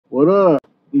What up?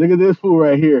 Look at this fool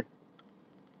right here.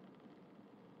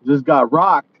 Just got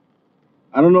rocked.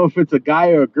 I don't know if it's a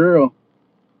guy or a girl.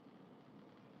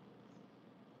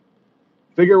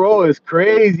 Figueroa is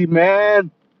crazy, man.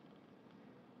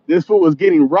 This fool was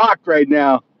getting rocked right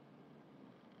now.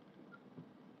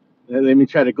 Let me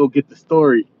try to go get the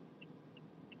story.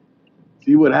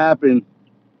 See what happened.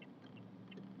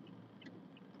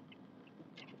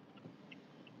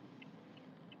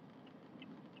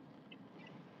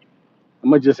 I'm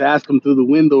gonna just ask him through the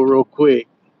window real quick.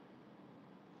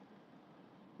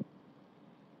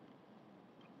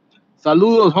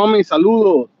 Saludos, homie,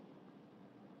 saludos.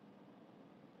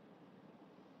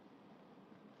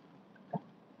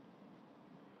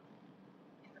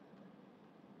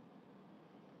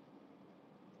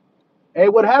 Hey,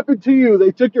 what happened to you?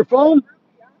 They took your phone?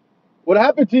 What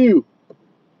happened to you?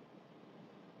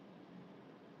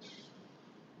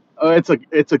 Oh,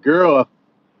 it's a girl.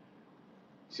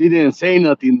 She didn't say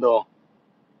nothing though.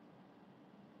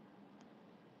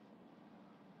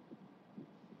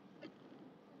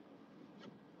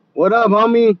 What up,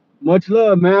 homie? Much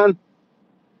love, man.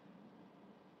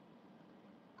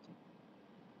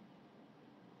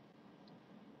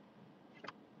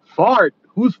 Fart?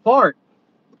 Who's fart?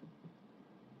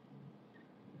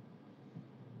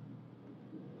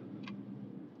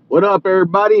 What up,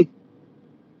 everybody?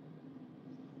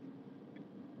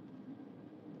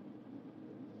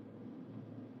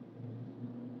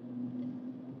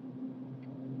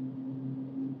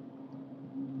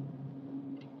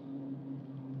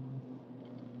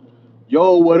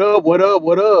 Yo, what up? What up?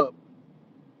 What up?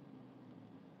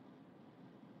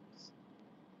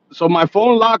 So my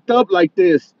phone locked up like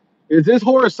this. Is this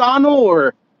horizontal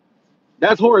or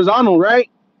that's horizontal, right?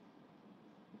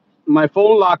 My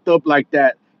phone locked up like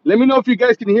that. Let me know if you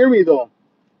guys can hear me though.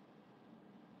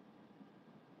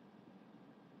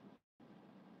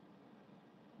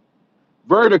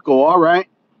 Vertical, all right.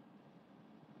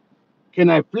 Can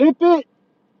I flip it?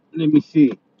 Let me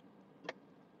see.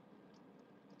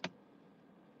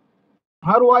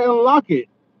 How do I unlock it?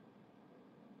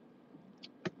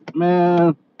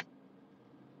 Man,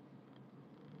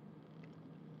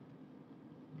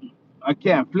 I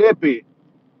can't flip it.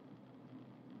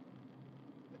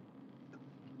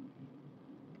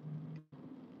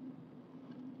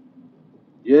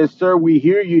 Yes, sir, we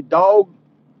hear you, dog.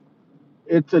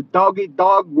 It's a doggy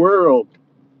dog world.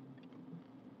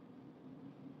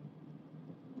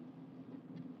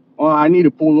 Oh, I need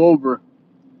to pull over.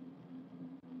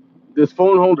 This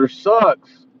phone holder sucks.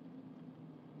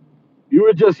 You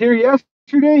were just here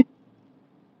yesterday?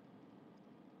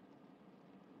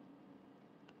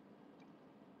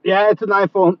 Yeah, it's an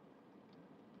iPhone.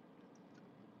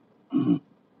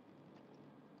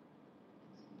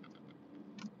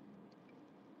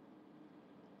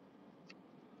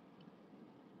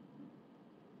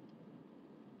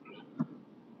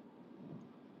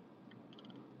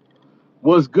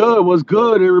 What's good? What's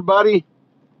good, everybody?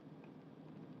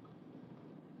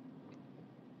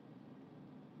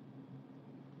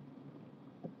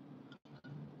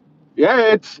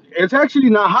 Yeah, it's actually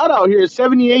not hot out here. It's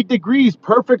 78 degrees,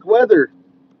 perfect weather.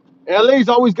 LA's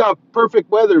always got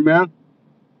perfect weather, man.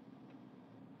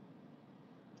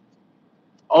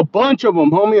 A bunch of them,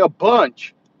 homie, a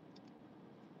bunch.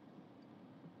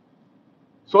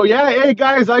 So yeah, hey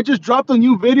guys, I just dropped a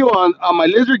new video on my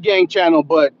Lizard Gang channel,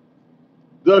 but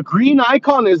the green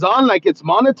icon is on like it's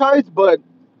monetized, but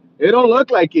it don't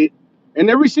look like it. And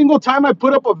every single time I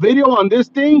put up a video on this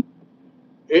thing,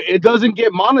 it doesn't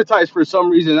get monetized for some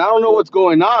reason. I don't know what's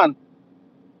going on.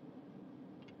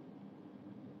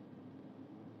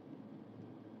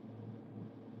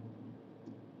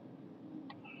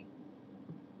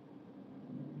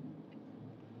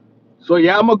 So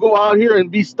yeah, I'm gonna go out here and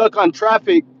be stuck on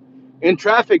traffic in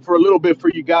traffic for a little bit for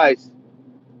you guys,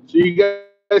 so you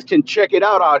guys can check it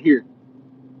out here.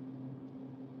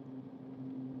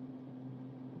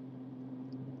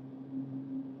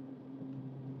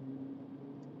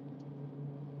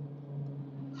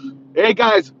 Hey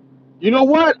guys, you know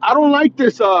what? I don't like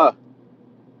this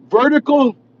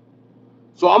vertical,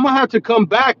 so I'm gonna have to come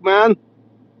back, man.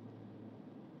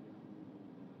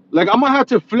 Like I'm gonna have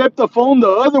to flip the phone the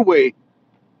other way.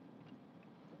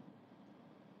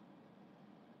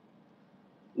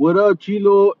 What up,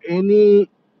 Chilo? Any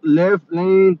left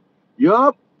lane?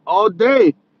 Yup, all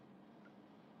day.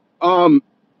 Um,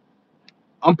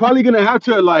 I'm probably gonna have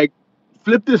to like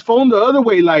flip this phone the other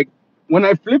way. Like when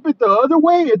I flip it the other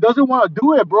way, it doesn't want to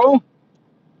do it, bro.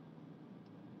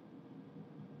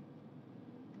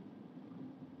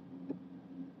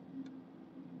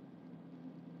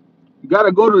 You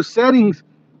gotta go to settings.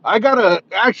 I gotta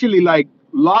actually like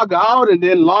log out and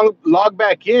then log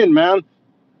back in, man.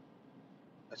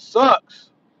 It sucks.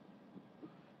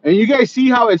 And you guys see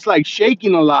how it's like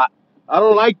shaking a lot. I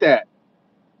don't like that.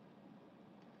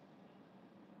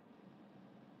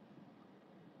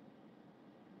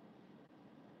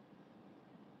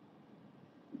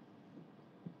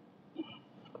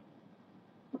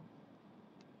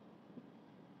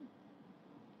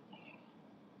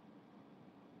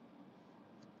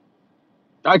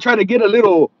 I tried to get a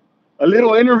little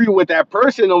interview with that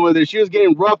person over there. She was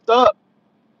getting roughed up.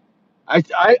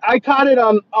 I caught it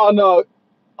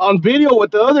on video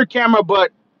with the other camera,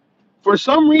 but for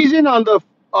some reason on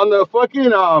the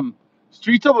fucking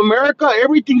streets of America,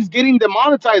 everything's getting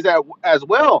demonetized as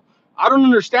well. I don't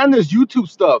understand this YouTube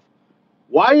stuff.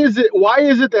 Why is it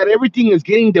that everything is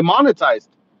getting demonetized?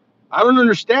 I don't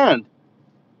understand.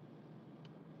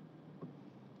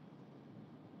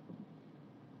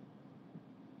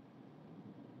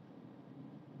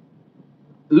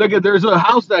 Look at there's a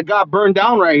house that got burned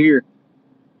down right here.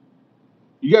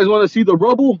 You guys want to see the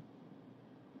rubble?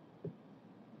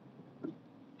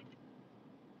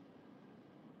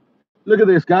 Look at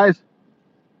this, guys.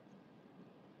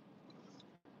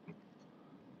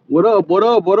 What up? What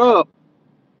up? What up?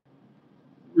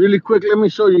 Really quick, let me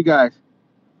show you guys.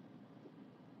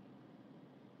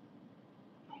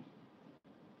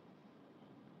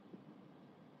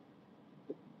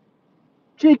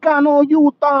 Chicano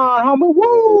Utah, homie.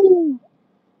 Woo!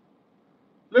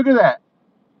 Look at that.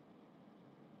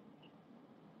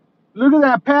 Look at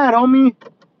that pad, homie.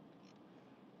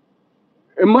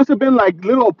 It must have been like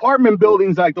little apartment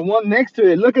buildings like the one next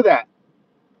to it. Look at that.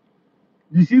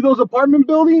 You see those apartment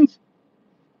buildings?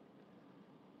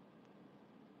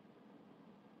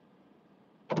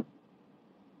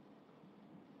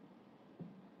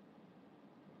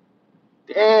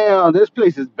 Damn, this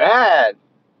place is bad.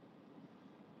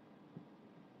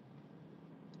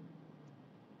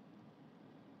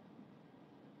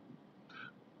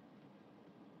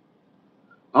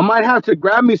 I might have to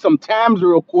grab me some Tams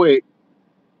real quick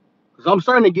because I'm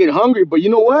starting to get hungry. But you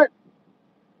know what?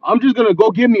 I'm just gonna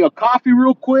go get me a coffee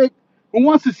real quick. Who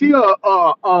wants to see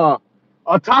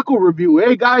a taco review?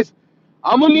 Hey guys,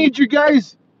 I'm gonna need you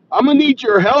guys. I'm gonna need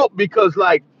your help because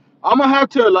like I'm gonna have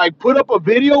to like put up a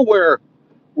video where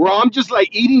I'm just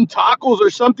like eating tacos or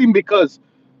something because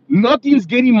nothing's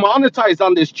getting monetized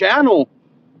on this channel.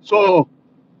 So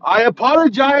I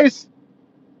apologize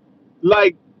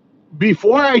like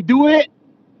before I do it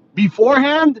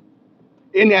beforehand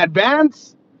in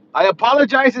advance. I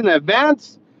apologize in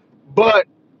advance, but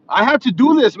I had to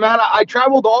do this, man. I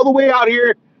traveled all the way out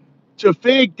here to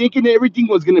Fig thinking everything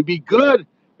was gonna be good,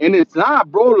 and it's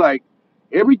not, bro. Like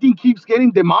everything keeps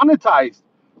getting demonetized.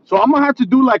 So I'm gonna have to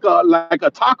do like a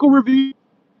taco review.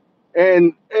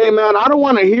 And hey, man, I don't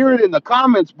want to hear it in the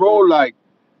comments, bro. Like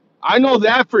I know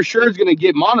that for sure is gonna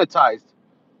get monetized.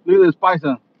 Look at this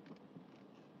Python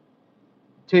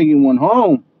taking one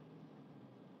home.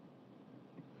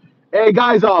 Hey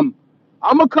guys, I'm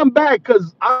gonna come back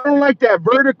because I don't like that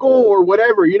vertical or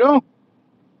whatever, you know.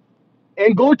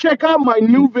 And go check out my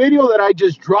new video that I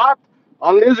just dropped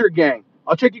on Lizard Gang.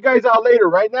 I'll check you guys out later.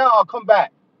 Right now, I'll come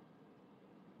back.